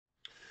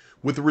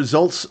With the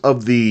results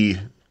of the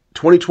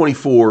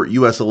 2024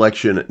 U.S.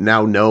 election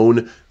now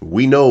known,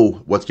 we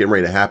know what's getting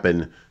ready to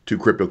happen to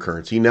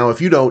cryptocurrency. Now,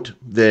 if you don't,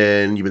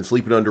 then you've been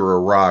sleeping under a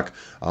rock.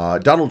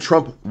 Donald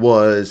Trump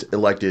was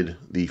elected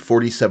the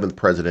 47th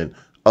president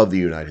of the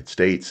United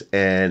States.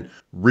 And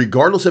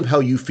regardless of how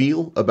you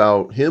feel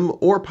about him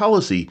or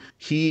policy,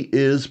 he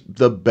is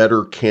the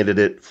better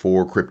candidate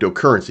for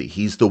cryptocurrency.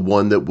 He's the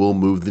one that will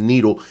move the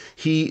needle.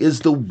 He is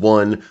the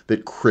one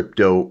that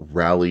crypto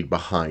rallied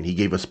behind. He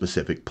gave a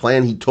specific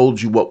plan. He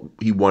told you what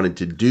he wanted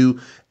to do.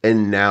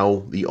 And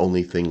now the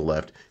only thing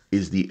left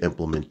is the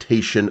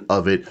implementation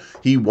of it.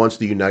 He wants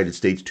the United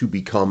States to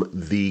become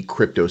the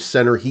crypto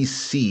center. He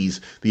sees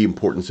the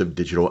importance of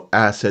digital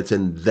assets,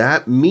 and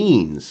that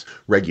means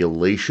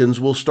regulations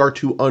will start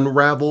to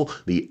unravel,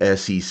 the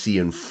SEC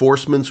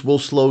enforcements will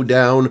slow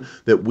down,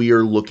 that we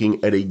are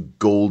looking at a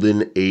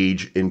golden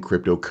age in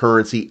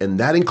cryptocurrency, and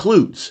that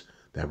includes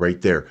that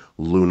right there,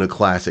 Luna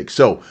Classic.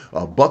 So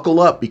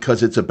buckle up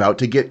because it's about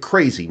to get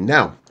crazy.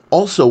 Now,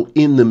 also,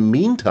 in the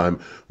meantime,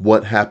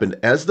 what happened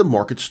as the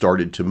market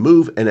started to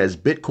move and as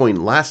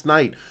Bitcoin last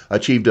night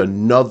achieved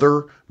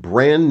another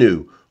brand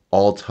new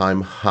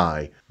all-time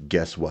high,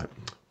 guess what?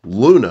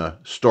 Luna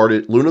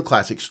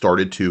Classic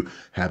started to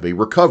have a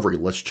recovery.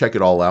 Let's check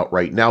it all out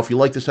right now. If you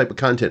like this type of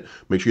content,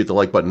 make sure you hit the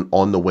like button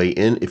on the way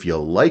in. If you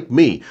like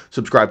me,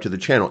 subscribe to the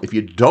channel. If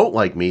you don't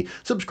like me,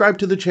 subscribe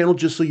to the channel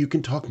just so you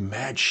can talk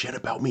mad shit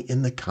about me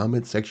in the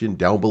comment section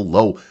down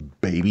below,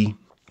 baby.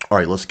 All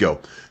right, let's go.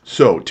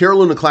 So Terra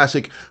Luna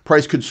Classic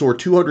price could soar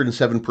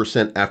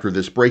 207% after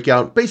this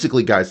breakout.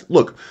 Basically, guys,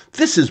 look,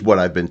 this is what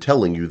I've been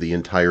telling you the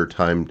entire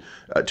time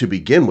to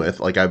begin with.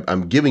 Like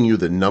I'm giving you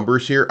the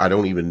numbers here. I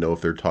don't even know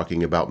if they're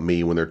talking about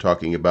me when they're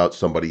talking about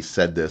somebody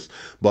said this,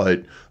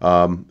 but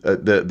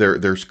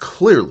there's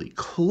clearly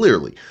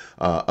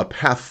a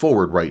path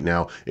forward right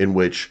now in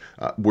which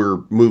we're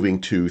moving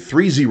to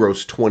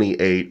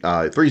 3028,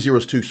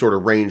 302 sort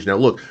of range. Now,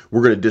 look,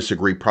 we're going to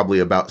disagree probably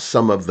about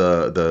some of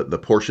the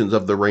portions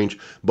of the range,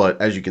 but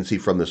as you can see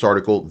from this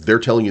article, they're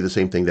telling you the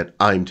same thing that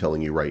I'm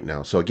telling you right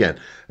now. So again,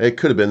 it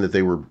could have been that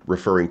they were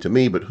referring to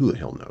me, but who the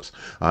hell knows?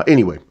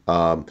 Anyway,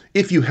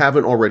 if you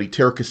haven't already,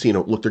 Terra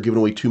Casino, look, they're giving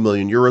away 2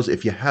 million euros.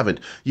 If you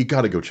haven't, you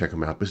got to go check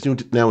them out. It's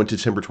now in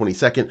December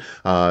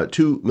 22nd,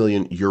 2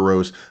 million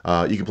euros.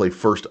 You can play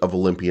First of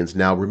Olympians.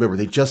 Now, remember,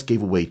 they just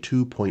gave away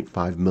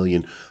 $2.5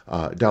 million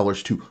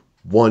to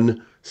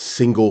one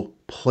single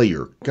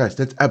player. Guys,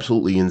 that's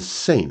absolutely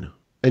insane.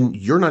 And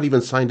you're not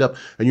even signed up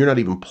and you're not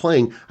even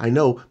playing. I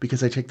know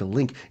because I checked the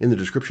link in the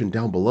description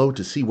down below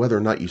to see whether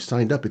or not you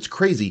signed up. It's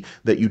crazy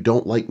that you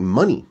don't like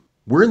money.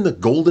 We're in the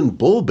golden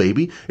bull,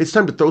 baby. It's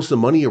time to throw some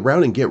money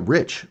around and get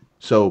rich.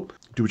 So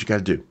do what you got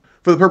to do.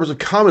 For the purpose of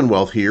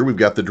Commonwealth here, we've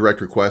got the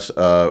direct request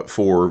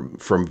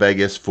from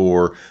Vegas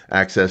for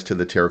access to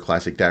the Terra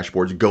Classic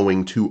dashboards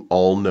going to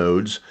all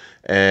nodes.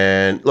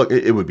 And look,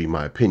 it would be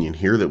my opinion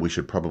here that we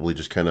should probably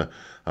just kind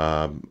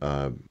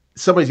of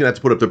somebody's going to have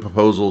to put up the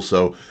proposal,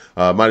 so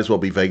might as well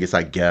be Vegas,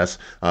 I guess.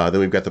 Then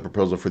we've got the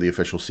proposal for the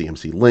official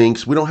CMC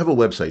links. We don't have a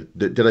website.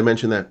 Did I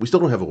mention that? We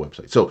still don't have a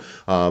website. So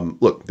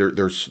look,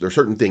 there's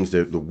certain things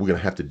that we're going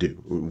to have to do,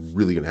 we're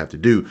really going to have to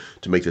do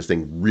to make this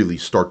thing really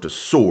start to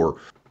soar.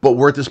 But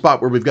we're at the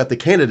spot where we've got the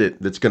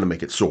candidate that's going to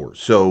make it soar.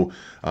 So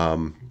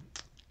now,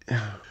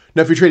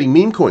 if you're trading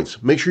meme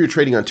coins, make sure you're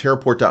trading on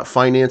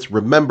Terraport.finance.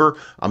 Remember,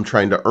 I'm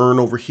trying to earn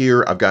over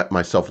here. I've got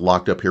myself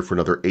locked up here for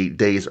another 8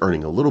 days,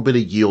 earning a little bit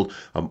of yield.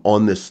 I'm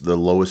on the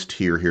lowest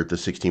tier here at the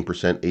 16%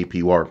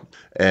 APR.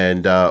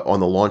 And on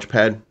the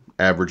Launchpad,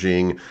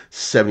 averaging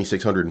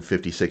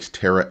 7,656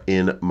 Terra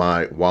in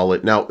my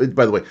wallet. Now,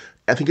 by the way,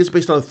 I think it's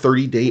based on a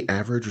 30-day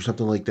average or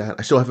something like that.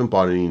 I still haven't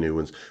bought any new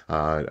ones.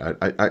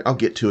 I'll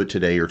get to it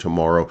today or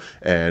tomorrow,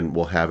 and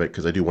we'll have it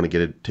because I do want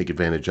to take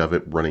advantage of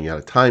it, running out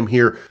of time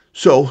here.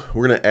 So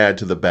we're going to add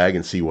to the bag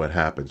and see what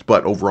happens.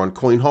 But over on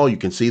CoinHall, you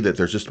can see that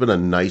there's just been a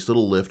nice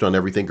little lift on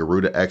everything.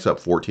 Garuda X up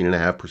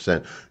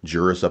 14.5%.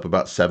 Juris up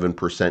about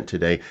 7%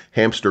 today.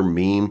 Hamster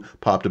Meme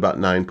popped about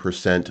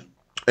 9%.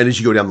 And as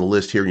you go down the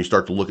list here and you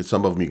start to look at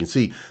some of them, you can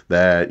see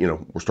that,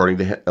 we're starting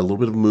to hit a little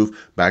bit of a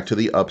move back to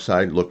the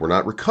upside. Look, we're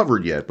not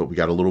recovered yet, but we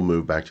got a little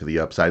move back to the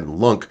upside. And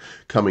Lunc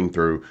coming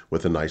through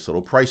with a nice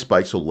little price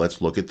spike. So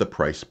let's look at the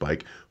price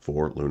spike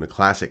for Luna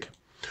Classic.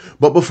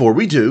 But before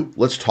we do,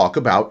 let's talk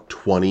about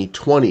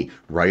 2020,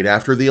 right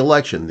after the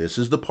election. This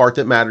is the part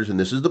that matters, and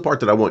this is the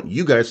part that I want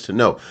you guys to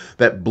know.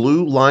 That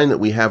blue line that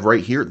we have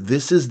right here,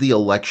 this is the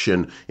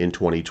election in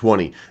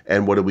 2020.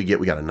 And what did we get?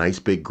 We got a nice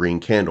big green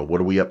candle.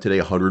 What are we up today?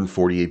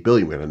 148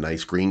 billion. We got a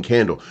nice green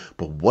candle.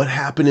 But what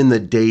happened in the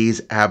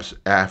days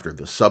after,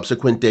 the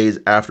subsequent days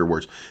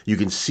afterwards? You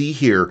can see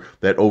here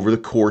that over the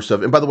course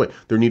of, and by the way,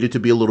 there needed to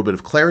be a little bit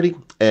of clarity,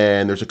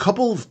 and there's a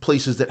couple of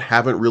places that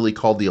haven't really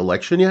called the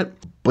election yet,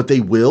 but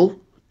they will.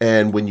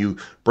 And when you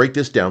break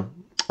this down,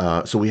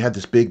 so we had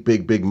this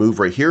big move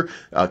right here,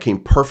 came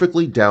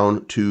perfectly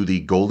down to the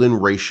golden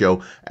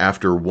ratio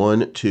after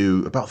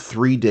about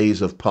 3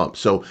 days of pump.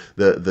 So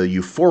the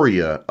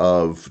euphoria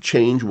of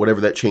change,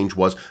 whatever that change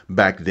was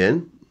back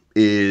then,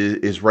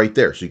 is right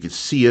there. So you can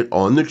see it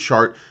on the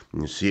chart,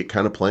 and you see it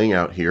kind of playing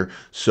out here.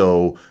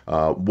 So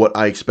what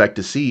I expect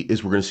to see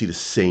is we're going to see the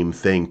same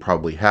thing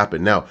probably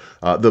happen. Now,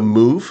 the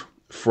move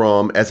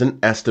from, as an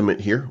estimate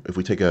here, if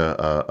we take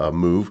a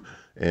move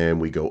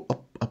and we go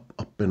up,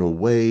 up and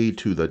away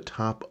to the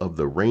top of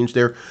the range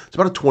there, it's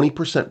about a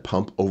 20%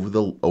 pump over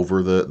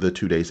the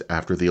 2 days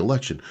after the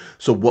election.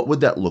 So what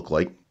would that look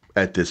like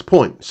at this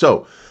point?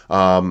 So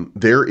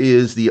there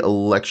is the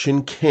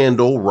election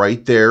candle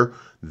right there.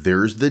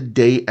 There's the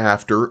day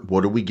after.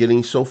 What are we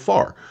getting so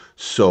far?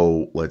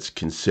 So let's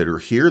consider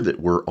here that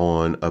we're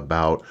on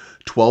about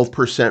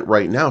 12%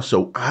 right now.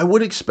 So I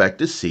would expect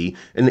to see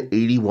an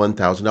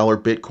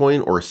 $81,000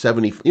 Bitcoin or a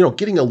 70,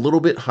 getting a little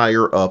bit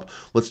higher up.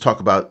 Let's talk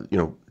about,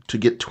 to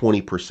get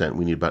 20%,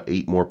 we need about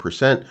 8 more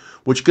percent,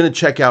 which is going to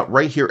check out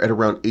right here at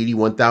around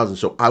 81,000.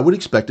 So I would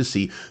expect to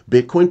see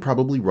Bitcoin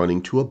probably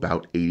running to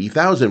about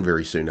 80,000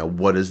 very soon. Now,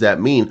 what does that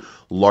mean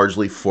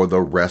largely for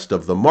the rest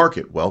of the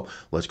market? Well,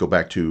 let's go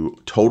back to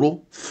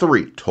total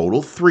 3.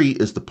 Total 3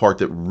 is the part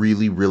that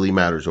really, really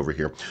matters over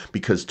here,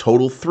 because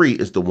total 3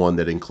 is the one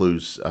that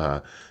includes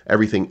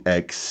everything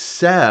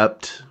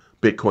except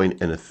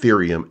Bitcoin and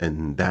Ethereum,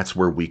 and that's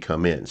where we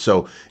come in.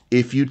 So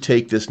if you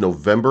take this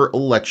November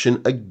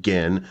election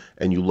again,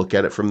 and you look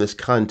at it from this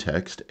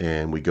context,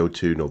 and we go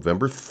to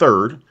November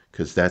 3rd,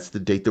 because that's the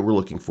date that we're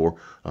looking for,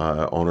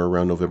 on or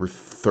around November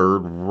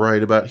 3rd,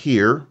 right about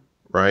here,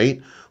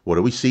 right? What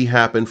do we see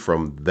happen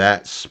from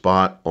that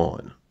spot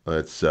on?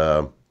 Let's,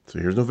 so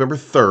here's November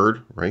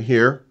 3rd, right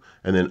here,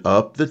 and then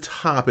up the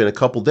top in a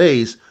couple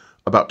days,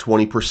 about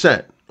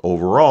 20%.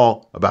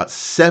 Overall, about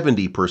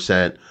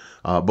 70%.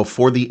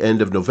 Before the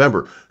end of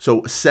November.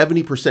 So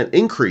 70%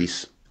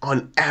 increase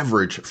on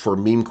average for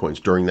meme coins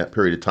during that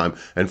period of time,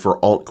 and for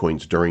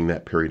altcoins during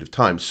that period of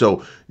time.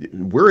 So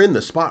we're in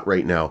the spot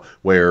right now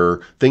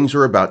where things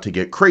are about to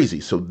get crazy.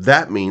 So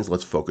that means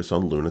let's focus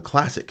on Luna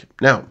Classic.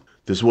 Now,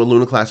 this is what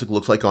Luna Classic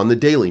looks like on the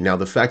daily. Now,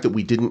 the fact that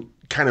we didn't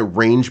kind of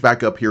range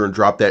back up here and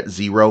drop that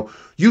 0,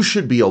 you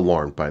should be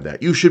alarmed by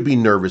that. You should be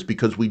nervous,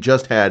 because we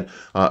just had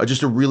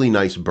just a really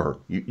nice burn.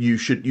 You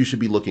should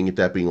be looking at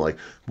that being like,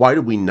 why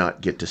did we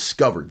not get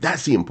discovered?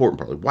 That's the important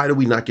part. Like, why did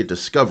we not get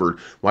discovered?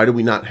 Why do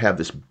we not have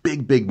this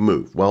big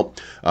move? Well,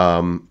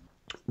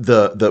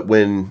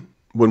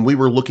 when we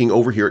were looking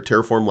over here at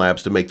Terraform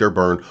Labs to make their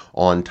burn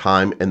on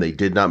time, and they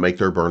did not make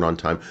their burn on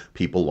time,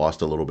 people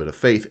lost a little bit of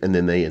faith, and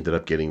then they ended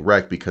up getting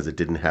wrecked because it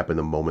didn't happen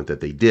the moment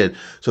that they did.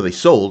 So they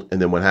sold,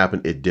 and then what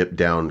happened? It dipped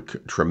down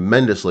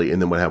tremendously, and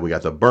then what happened? We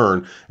got the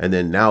burn, and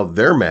then now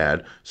they're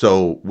mad.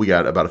 So we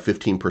got about a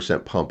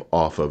 15% pump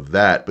off of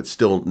that, but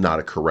still not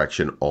a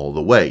correction all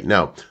the way.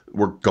 Now,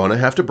 we're going to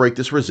have to break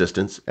this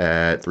resistance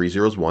at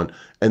 301,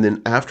 and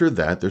then after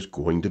that, there's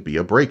going to be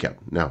a breakout.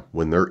 Now,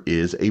 when there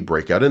is a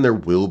breakout, and there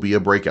will be a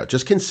breakout,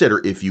 just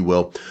consider, if you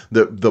will,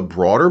 the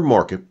broader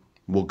market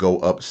will go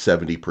up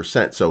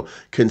 70%. So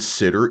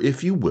consider,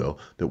 if you will,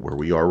 that where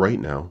we are right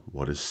now,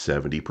 what does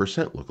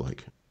 70% look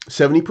like?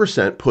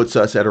 70% puts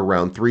us at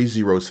around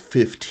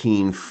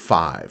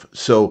 15.5.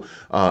 So,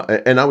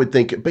 and I would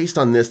think based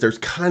on this, there's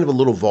kind of a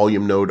little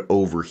volume node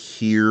over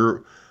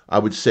here, I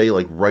would say,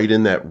 like right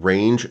in that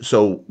range.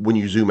 So when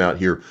you zoom out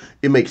here,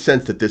 it makes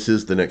sense that this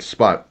is the next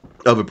spot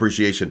of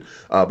appreciation.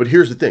 But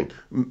here's the thing,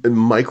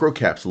 micro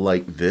caps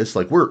like this,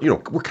 like we're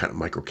kind of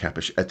micro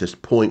capish at this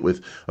point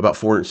with about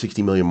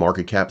 460 million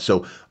market cap.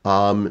 So,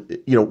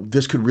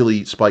 this could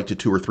really spike to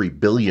 2 or 3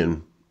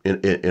 billion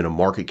in a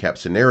market cap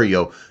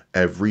scenario.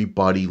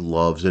 Everybody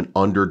loves an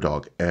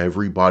underdog.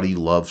 Everybody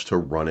loves to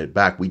run it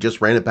back. We just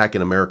ran it back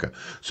in America.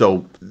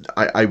 So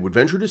I would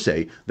venture to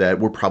say that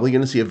we're probably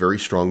going to see a very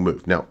strong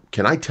move. Now,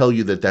 can I tell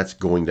you that that's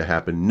going to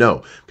happen?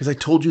 No, because I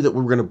told you that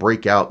we were going to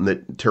break out, and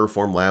that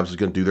Terraform Labs is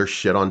going to do their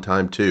shit on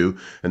time too,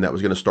 and that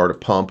was going to start a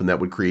pump, and that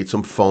would create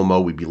some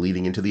FOMO. We'd be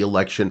leading into the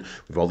election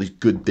with all these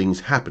good things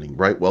happening,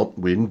 right? Well,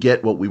 we didn't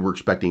get what we were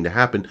expecting to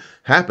happen.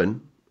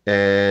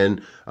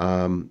 And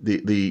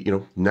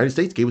the United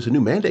States gave us a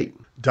new mandate.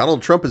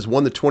 Donald Trump has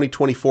won the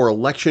 2024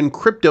 election.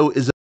 Crypto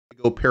is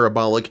go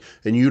parabolic,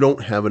 and you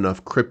don't have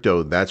enough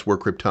crypto. That's where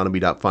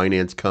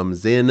Cryptonomy.finance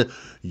comes in.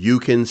 You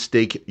can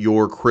stake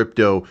your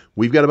crypto.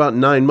 We've got about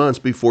 9 months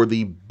before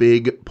the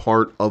big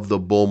part of the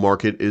bull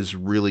market is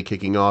really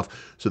kicking off.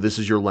 So this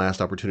is your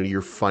last opportunity,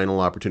 your final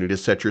opportunity to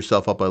set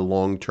yourself up a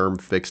long-term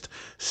fixed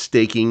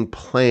staking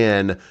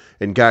plan.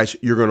 And guys,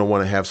 you're going to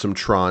want to have some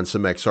Tron,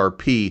 some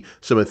XRP,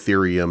 some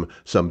Ethereum,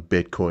 some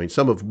Bitcoin,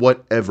 some of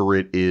whatever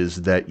it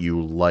is that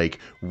you like.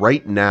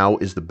 Right now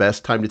is the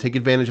best time to take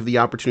advantage of the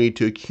opportunity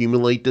to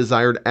accumulate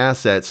desired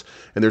assets.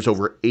 And there's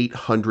over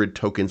 800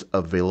 tokens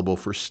available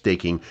for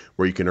staking,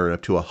 where you can earn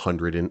up to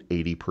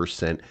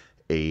 180%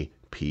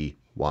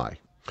 APY.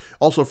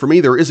 Also, for me,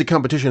 there is a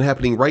competition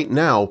happening right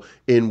now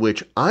in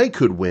which I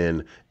could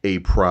win a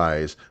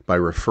prize by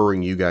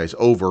referring you guys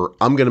over.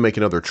 I'm going to make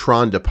another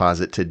Tron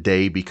deposit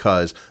today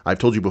because I've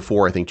told you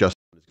before, I think Justin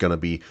is going to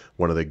be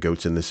one of the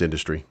goats in this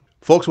industry.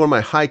 Folks, one of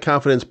my high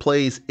confidence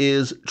plays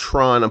is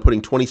Tron. I'm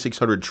putting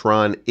 2,600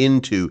 Tron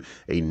into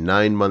a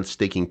 9-month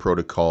staking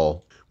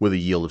protocol with a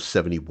yield of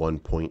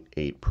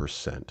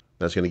 71.8%.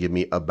 That's going to give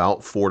me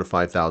about 4,000 to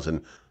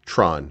 5,000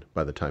 Tron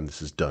by the time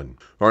this is done.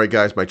 All right,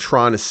 guys, my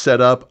Tron is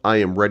set up. I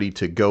am ready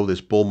to go.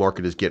 This bull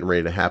market is getting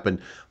ready to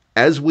happen.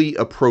 As we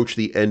approach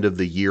the end of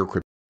the year,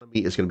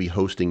 Cryptonomy is going to be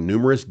hosting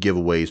numerous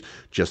giveaways,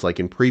 just like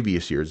in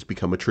previous years. It's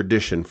become a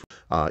tradition.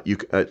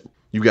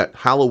 You've got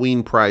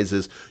Halloween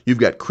prizes, you've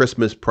got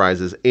Christmas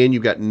prizes, and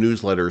you've got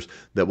newsletters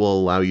that will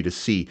allow you to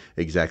see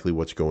exactly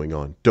what's going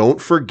on. Don't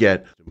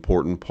forget the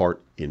important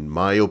part, in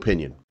my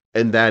opinion,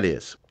 and that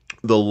is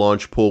the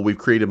launch pool. We've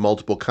created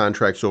multiple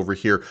contracts over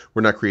here.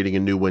 We're not creating a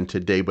new one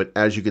today, but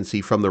as you can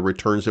see from the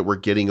returns that we're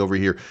getting over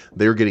here,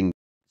 they're getting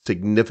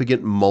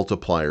significant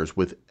multipliers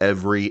with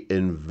every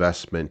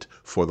investment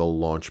for the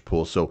launch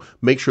pool. So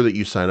make sure that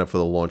you sign up for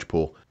the launch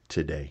pool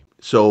today.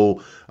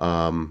 So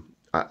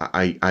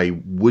I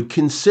would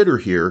consider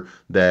here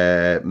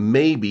that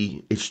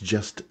maybe it's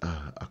just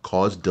a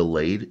cause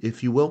delayed,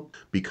 if you will,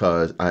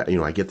 because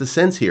I get the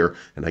sense here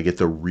and I get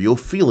the real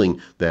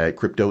feeling that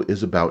crypto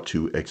is about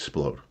to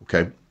explode.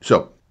 Okay,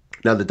 so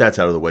now that that's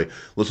out of the way,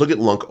 let's look at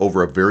Lunc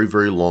over a very,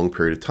 very long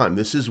period of time.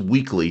 This is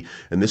weekly,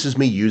 and this is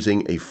me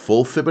using a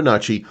full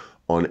Fibonacci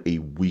on a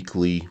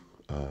weekly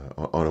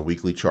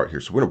chart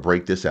here. So we're going to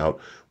break this out.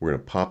 We're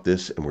going to pop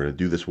this, and we're going to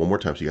do this one more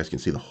time so you guys can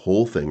see the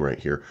whole thing right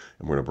here.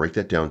 And we're going to break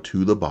that down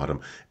to the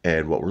bottom.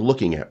 And what we're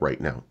looking at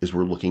right now is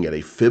we're looking at a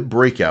fib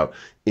breakout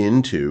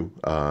into,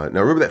 now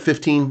remember that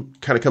 15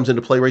 kind of comes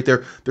into play right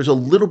there. There's a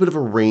little bit of a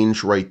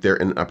range right there.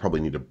 And I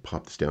probably need to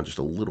pop this down just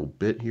a little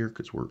bit here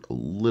because we're a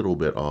little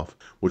bit off,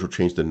 which will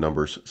change the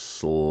numbers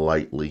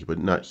slightly, but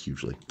not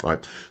hugely. All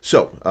right.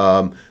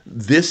 So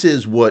this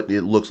is what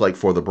it looks like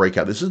for the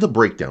breakout. This is the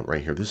breakdown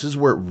right here. This is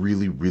where it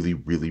really, really,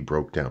 really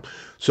broke down.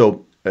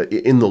 So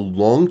in the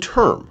long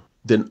term,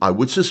 then I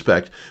would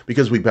suspect,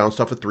 because we bounced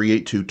off of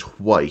 382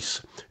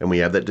 twice, and we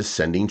have that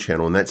descending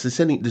channel, and that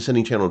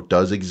descending channel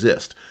does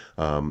exist,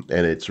 and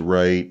it's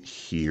right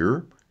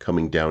here,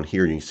 coming down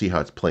here, and you can see how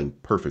it's playing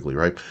perfectly,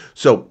 right?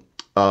 So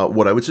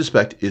what I would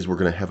suspect is we're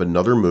going to have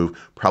another move,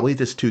 probably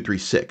this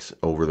 236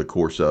 over the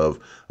course of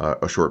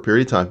a short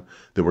period of time.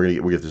 Then we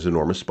get this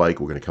enormous spike.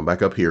 We're going to come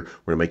back up here.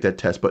 We're going to make that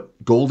test. But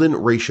golden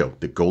ratio,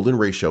 the golden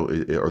ratio,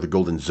 or the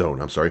golden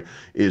zone, I'm sorry,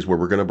 is where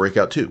we're going to break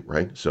out to,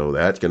 right? So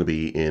that's going to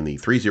be in the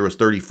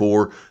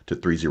 3034 to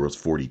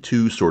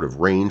 3042 sort of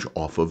range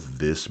off of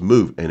this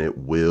move, and it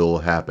will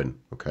happen,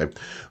 okay?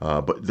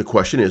 But the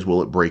question is,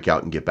 will it break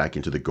out and get back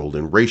into the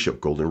golden ratio?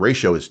 Golden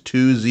ratio is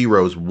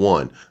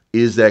 201.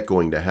 Is that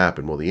going to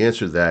happen? Well, the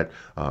answer to that,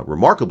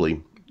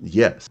 remarkably,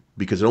 yes,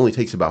 because it only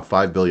takes about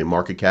 5 billion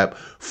market cap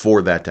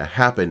for that to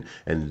happen.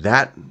 And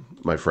that,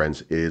 my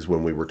friends, is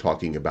when we were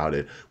talking about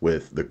it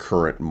with the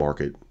current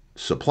market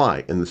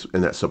supply, and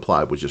that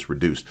supply was just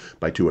reduced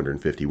by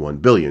 251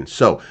 billion.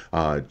 So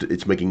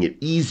it's making it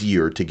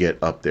easier to get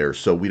up there.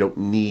 So we don't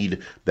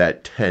need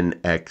that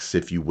 10x,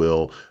 if you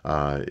will,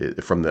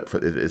 from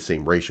the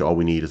same ratio. All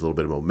we need is a little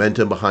bit of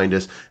momentum behind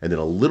us, and then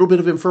a little bit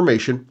of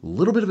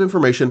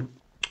information,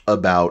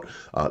 about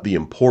the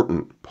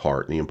important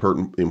part. The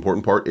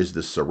important part is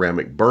the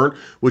ceramic burn,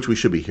 which we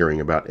should be hearing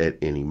about at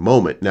any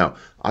moment. Now,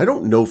 I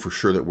don't know for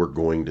sure that we're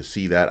going to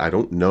see that. I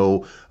don't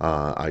know.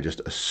 I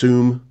just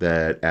assume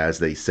that, as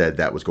they said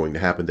that was going to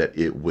happen, that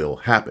it will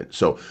happen.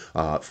 So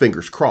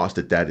fingers crossed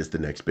that that is the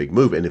next big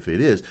move. And if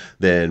it is,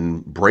 then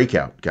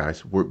breakout,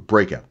 guys. We're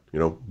breakout.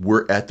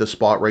 We're at the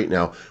spot right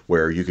now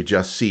where you could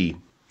just see,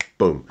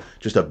 boom,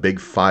 just a big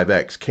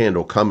 5x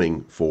candle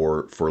coming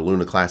for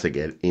Luna Classic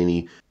at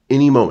any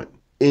moment,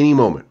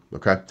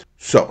 okay?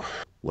 So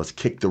let's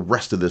kick the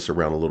rest of this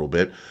around a little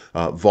bit.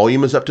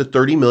 Volume is up to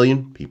 30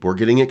 million. People are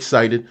getting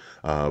excited.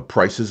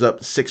 Price is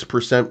up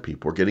 6%.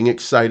 People are getting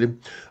excited.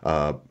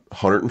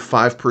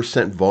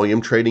 105%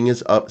 volume trading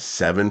is up,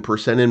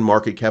 7% in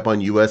market cap on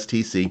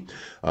USTC.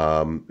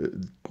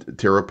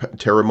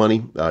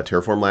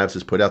 Terraform Labs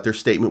has put out their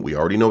statement. We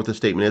already know what the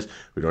statement is.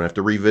 We don't have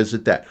to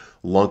revisit that.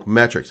 Lunc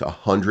metrics,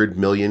 100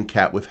 million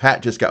cat with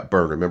hat just got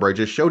burned. Remember, I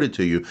just showed it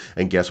to you,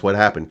 and guess what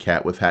happened?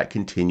 Cat with hat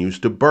continues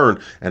to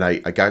burn. And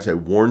I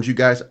warned you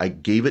guys. I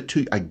gave it to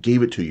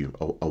you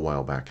a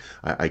while back.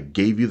 I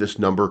gave you this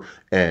number,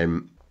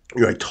 and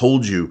I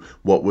told you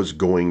what was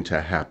going to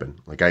happen.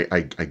 Like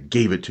I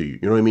gave it to you.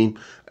 You know what I mean?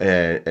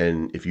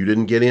 And if you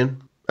didn't get in,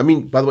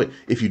 by the way,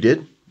 if you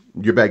did,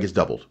 your bag is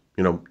doubled.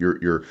 My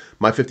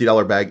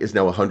 $50 bag is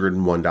now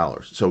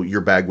 $101. So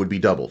your bag would be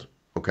doubled.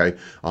 Okay.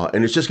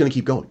 And it's just going to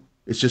keep going.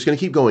 It's just going to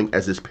keep going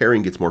as this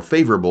pairing gets more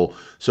favorable.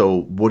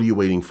 So what are you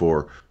waiting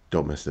for?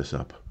 Don't mess this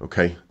up,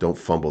 okay? Don't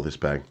fumble this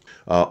bag.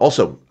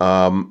 Also,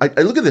 I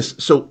look at this.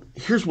 So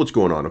here's what's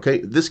going on, okay?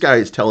 This guy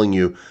is telling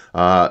you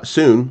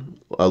soon,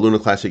 Luna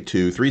Classic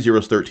 2, 3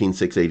 zeros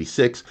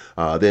 13,686,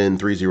 then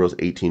 3 zeros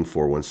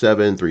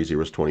 18,417, 3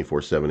 zeros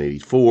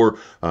 24,784,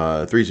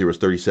 3 zeros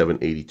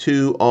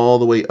 37,82, all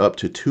the way up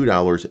to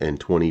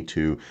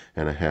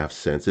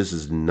 $2.22.5. This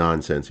is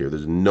nonsense here.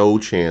 There's no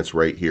chance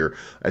right here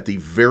at the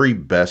very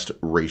best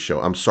ratio.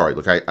 I'm sorry,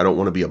 look, I don't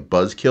want to be a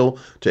buzzkill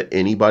to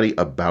anybody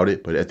about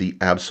it, but at the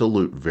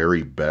absolute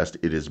very best,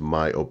 it is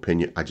my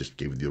opinion. I just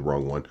gave you the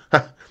wrong one.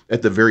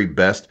 At the very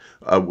best,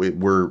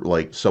 we're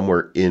like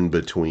somewhere in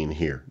between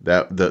here.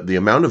 That the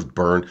amount of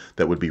burn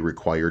that would be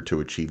required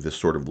to achieve this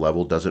sort of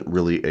level doesn't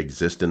really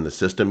exist in the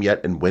system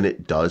yet. And when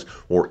it does,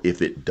 or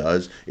if it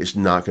does, it's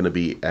not going to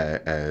be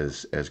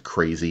as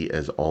crazy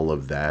as all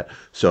of that.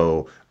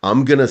 So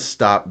I'm going to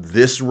stop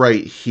this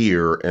right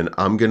here, and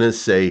I'm going to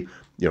say,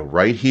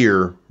 right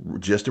here,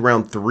 just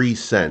around 3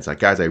 cents.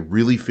 Guys, I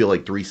really feel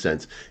like 3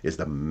 cents is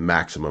the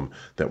maximum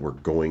that we're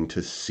going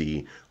to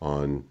see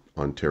on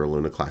Terra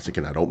Luna Classic.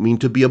 And I don't mean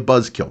to be a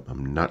buzzkill.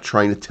 I'm not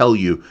trying to tell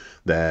you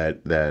that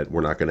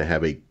we're not going to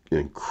have an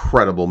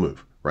incredible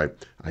move, right?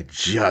 I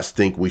just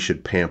think we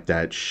should pamp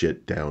that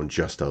shit down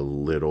just a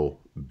little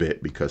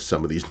bit because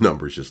some of these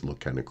numbers just look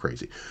kind of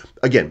crazy.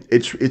 Again,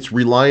 it's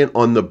reliant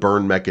on the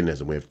burn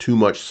mechanism. We have too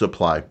much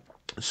supply.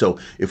 So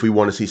if we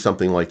want to see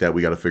something like that,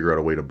 we got to figure out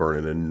a way to burn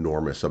an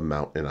enormous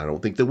amount. And I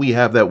don't think that we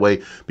have that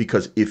way,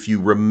 because if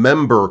you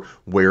remember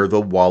where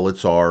the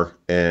wallets are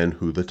and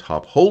who the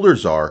top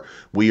holders are,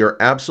 we are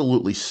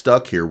absolutely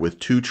stuck here with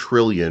 2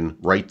 trillion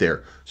right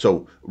there.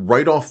 So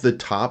right off the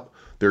top,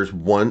 there's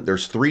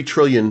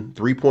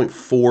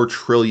 3.4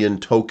 trillion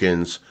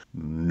tokens.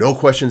 No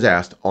questions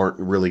asked, aren't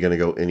really going to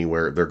go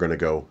anywhere. They're going to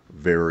go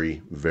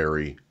very,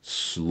 very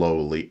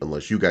slowly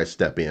unless you guys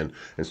step in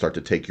and start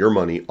to take your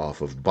money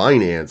off of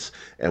Binance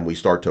and we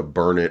start to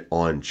burn it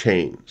on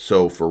chain.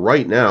 So for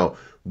right now,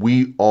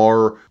 we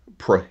are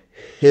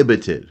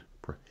prohibited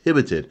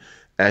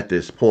at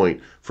this point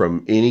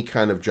from any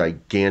kind of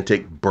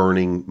gigantic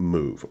burning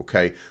move.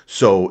 Okay,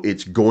 so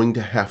it's going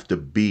to have to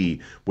be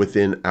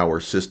within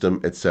our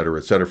system, et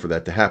cetera, for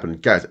that to happen.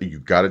 Guys, you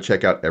got to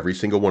check out every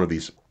single one of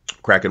these.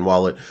 Kraken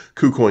Wallet,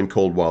 KuCoin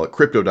Cold Wallet,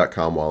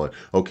 Crypto.com Wallet,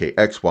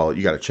 X Wallet.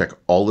 You got to check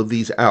all of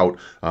these out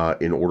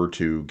in order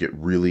to get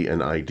really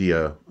an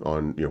idea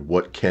on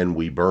what can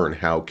we burn,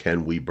 how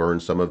can we burn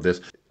some of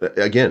this.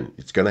 Again,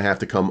 it's going to have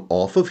to come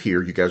off of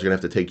here. You guys are going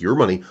to have to take your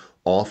money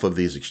off of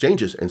these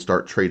exchanges and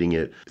start trading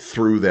it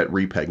through that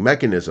repeg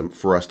mechanism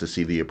for us to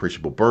see the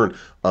appreciable burn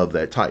of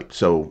that type.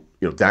 So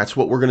that's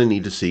what we're going to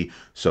need to see.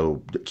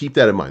 So keep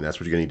that in mind. That's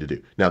what you're going to need to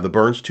do. Now, the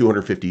burn's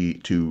 250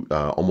 to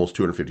almost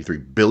 253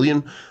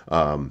 billion.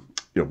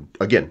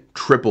 Again,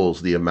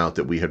 triples the amount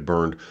that we had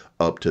burned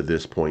up to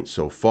this point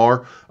so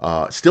far.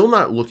 Still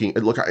not looking.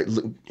 Look,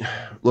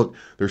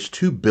 there's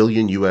 2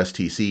 billion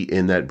USTC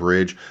in that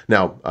bridge.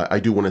 Now, I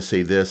do want to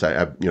say this.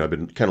 I've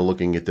been kind of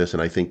looking at this,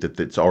 and I think that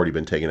it's already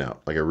been taken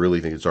out. I really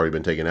think it's already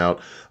been taken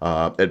out.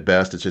 At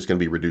best, it's just going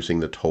to be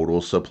reducing the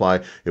total supply.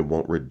 It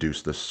won't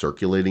reduce the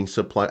circulating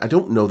supply. I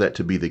don't know that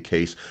to be the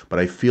case, but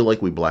I feel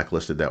like we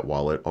blacklisted that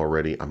wallet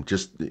already. I'm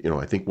just,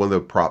 I think one of the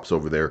props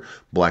over there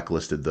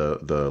blacklisted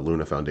the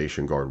Luna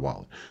Foundation Guard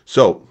wallet.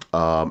 So,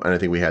 and I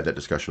think we had that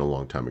discussion a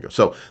long time ago.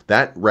 So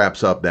that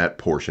wraps up that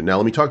portion. Now,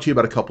 let me talk to you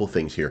about a couple of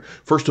things here.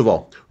 First of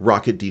all,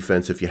 Rocket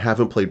Defense. If you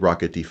haven't played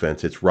Rocket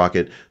Defense, it's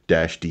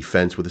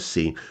rocket-defense with a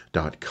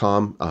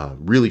C.com.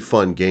 Really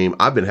fun game.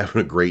 I've been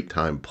having a great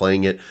time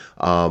playing it.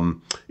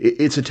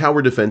 It's a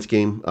tower defense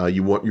game.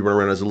 You run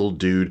around as a little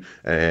dude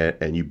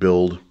and you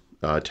build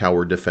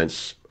tower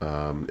defense.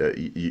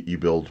 You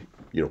build,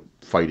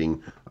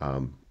 fighting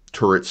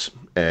turrets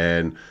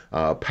and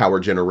power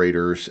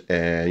generators,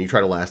 and you try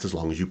to last as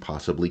long as you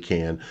possibly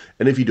can.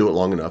 And if you do it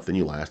long enough, then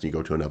you last, and you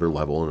go to another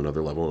level and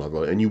another level and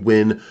another level, and you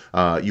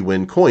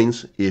win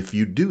coins if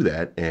you do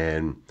that.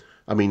 And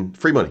I mean,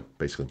 free money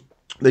basically.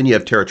 Then you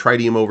have Terra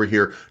Tritium over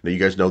here. Now, you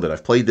guys know that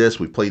I've played this.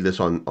 We've played this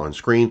on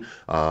screen.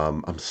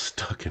 I'm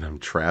stuck and I'm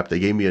trapped. They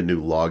gave me a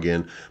new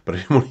login, but I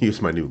didn't want to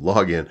use my new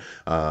login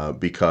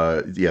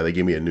because, they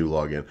gave me a new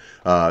login.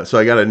 So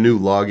I got a new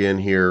login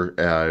here.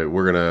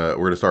 We're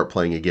gonna start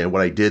playing again.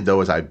 What I did,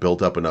 though, is I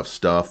built up enough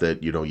stuff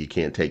that, you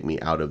can't take me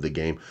out of the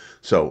game.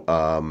 So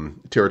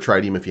Terra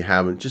Tritium, if you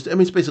haven't,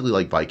 it's basically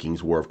like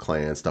Vikings, War of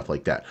Clans, stuff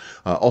like that.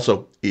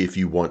 Also, if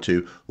you want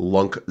to,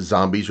 Lunc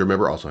Zombies,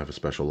 remember, also have a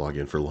special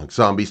login for Lunc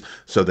Zombies,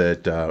 so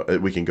that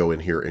we can go in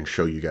here and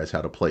show you guys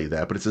how to play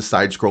that. But it's a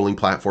side-scrolling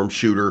platform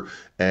shooter,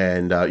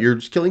 and you're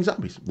just killing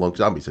zombies. Lunc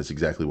Zombies, that's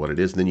exactly what it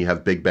is. And then you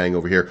have Big Bang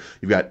over here.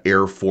 You've got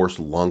Air Force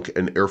Lunc,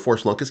 and Air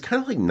Force Lunc is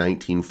kind of like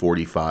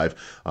 1945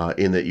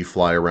 in that you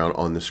fly around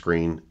on the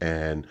screen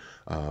and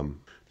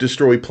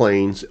destroy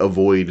planes,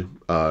 avoid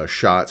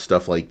shots,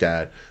 stuff like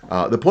that.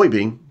 The point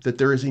being that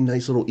there is a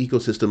nice little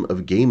ecosystem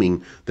of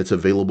gaming that's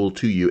available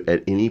to you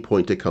at any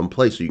point to come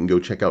play. So you can go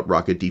check out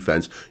Rocket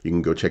Defense, you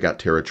can go check out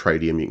Terra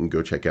Tritium, you can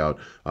go check out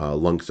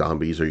Lunc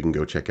Zombies, or you can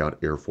go check out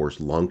Air Force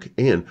Lunc.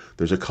 And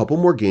there's a couple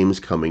more games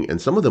coming, and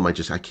some of them I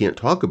can't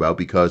talk about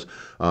because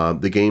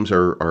the games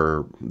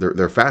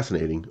they're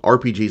fascinating.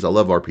 RPGs, I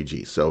love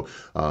RPGs. So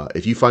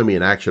if you find me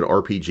an action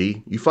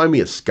RPG, you find me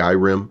a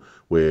Skyrim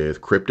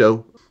with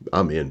crypto,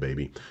 I'm in,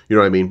 baby. You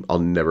know what I mean? I'll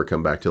never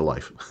come back to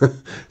life.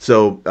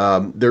 So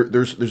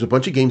there's a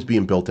bunch of games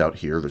being built out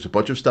here. There's a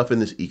bunch of stuff in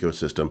this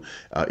ecosystem.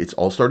 It's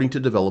all starting to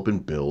develop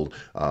and build.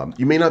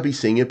 You may not be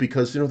seeing it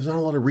because there's not a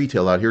lot of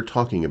retail out here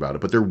talking about it,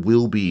 but there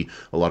will be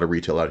a lot of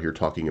retail out here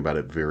talking about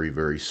it very,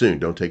 very soon.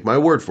 Don't take my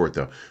word for it,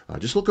 though.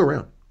 Just look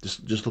around.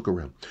 Just look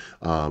around.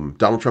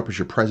 Donald Trump is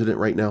your president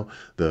right now.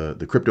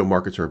 The crypto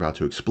markets are about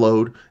to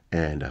explode,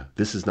 and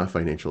this is not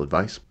financial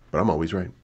advice, but I'm always right.